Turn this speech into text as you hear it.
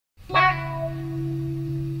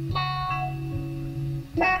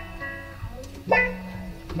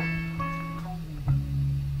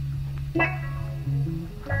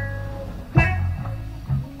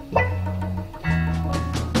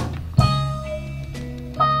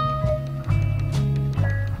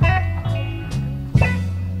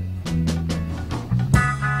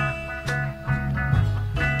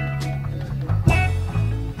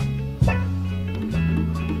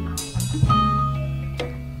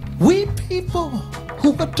people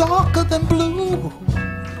who are darker than blue,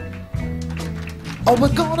 or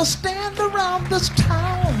we're gonna stand around this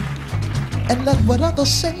town and let what others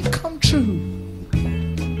say come true.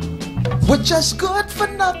 We're just good for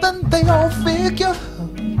nothing, they all figure.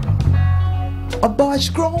 A boy's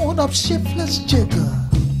grown up shiftless jigger.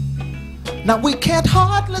 Now we can't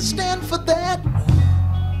hardly stand for that.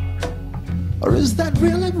 Or is that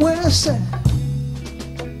really where it's at?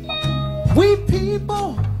 We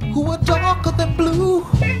people who are darker than blue,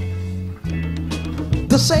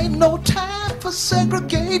 this ain't no time for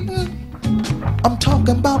segregating. I'm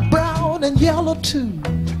talking about brown and yellow too.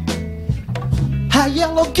 Hi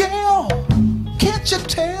yellow girl, can't you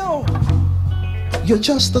tell? You're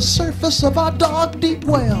just the surface of our dark deep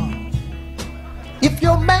well. If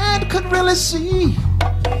your man could really see,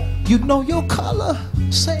 you'd know your color,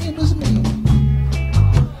 same as me.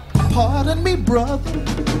 Pardon me, brother,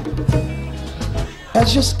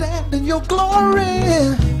 as you stand in your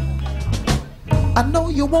glory. I know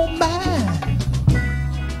you won't mind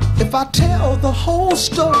if I tell the whole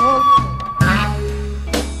story.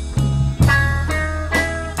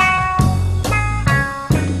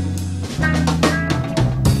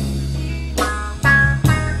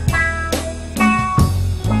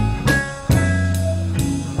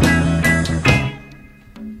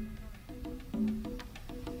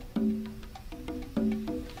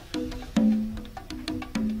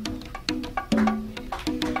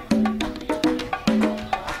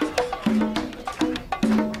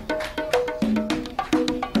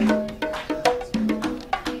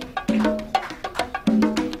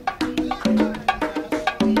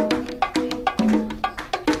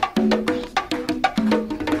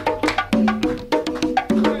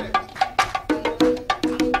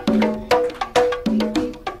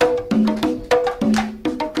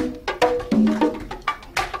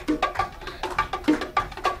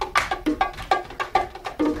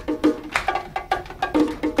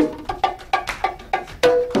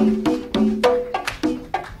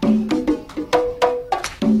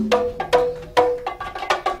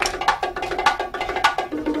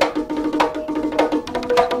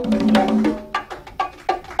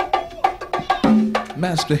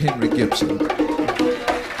 Master Henry Gibson.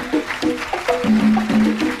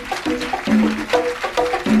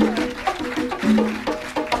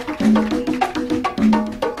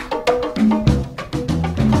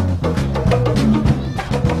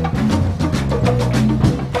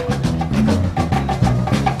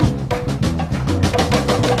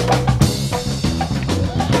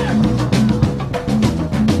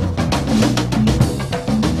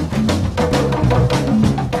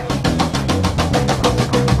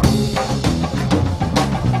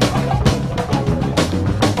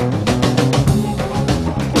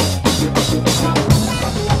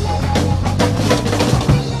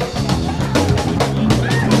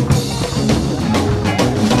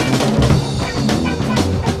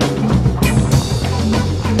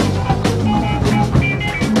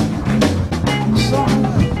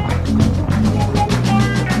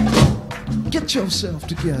 Yourself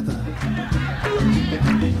together.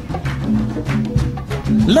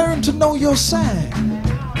 Learn to know your sign.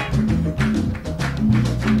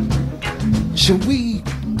 Should we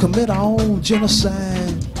commit our own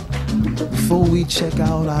genocide before we check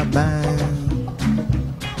out our mind?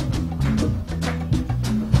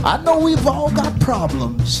 I know we've all got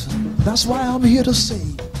problems. That's why I'm here to say,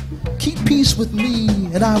 keep peace with me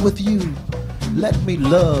and I with you. Let me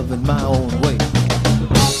love in my own way.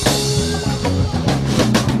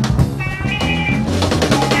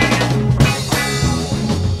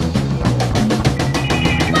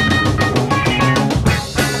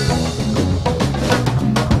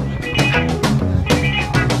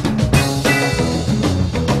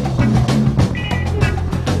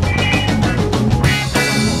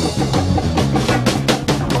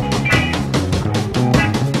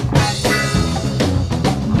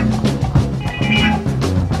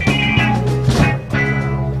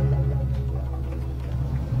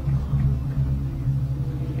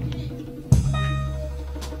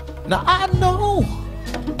 Now I know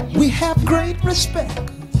we have great respect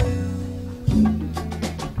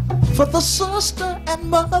for the sister and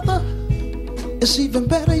mother. It's even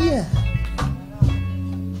better yet.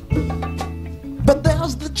 But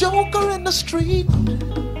there's the joker in the street,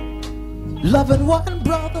 loving one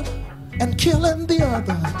brother and killing the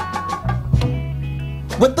other.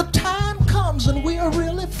 When the time comes and we are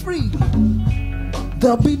really free,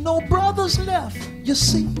 there'll be no brothers left, you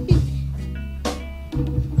see.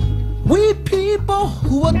 We people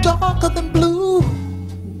who are darker than blue,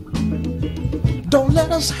 don't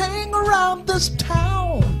let us hang around this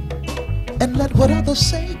town and let what others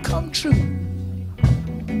say come true.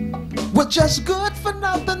 We're just good for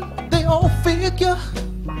nothing, they all figure.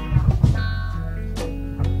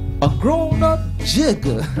 A grown-up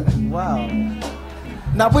jigger. Wow.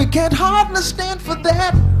 Now we can't hardly stand for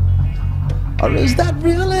that. Or is that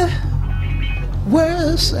really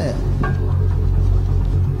where it's at?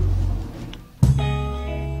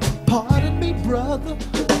 Pardon me, brother,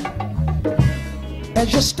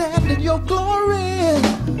 as you stand in your glory.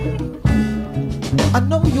 I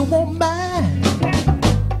know you won't mind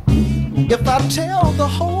if I tell the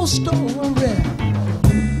whole story.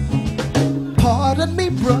 Pardon me,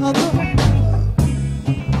 brother,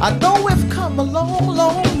 I know we've come a long,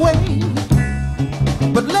 long way,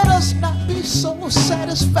 but let us not be so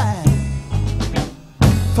satisfied.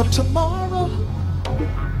 For tomorrow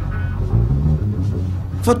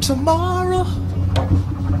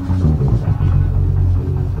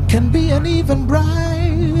can be an even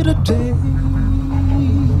brighter day.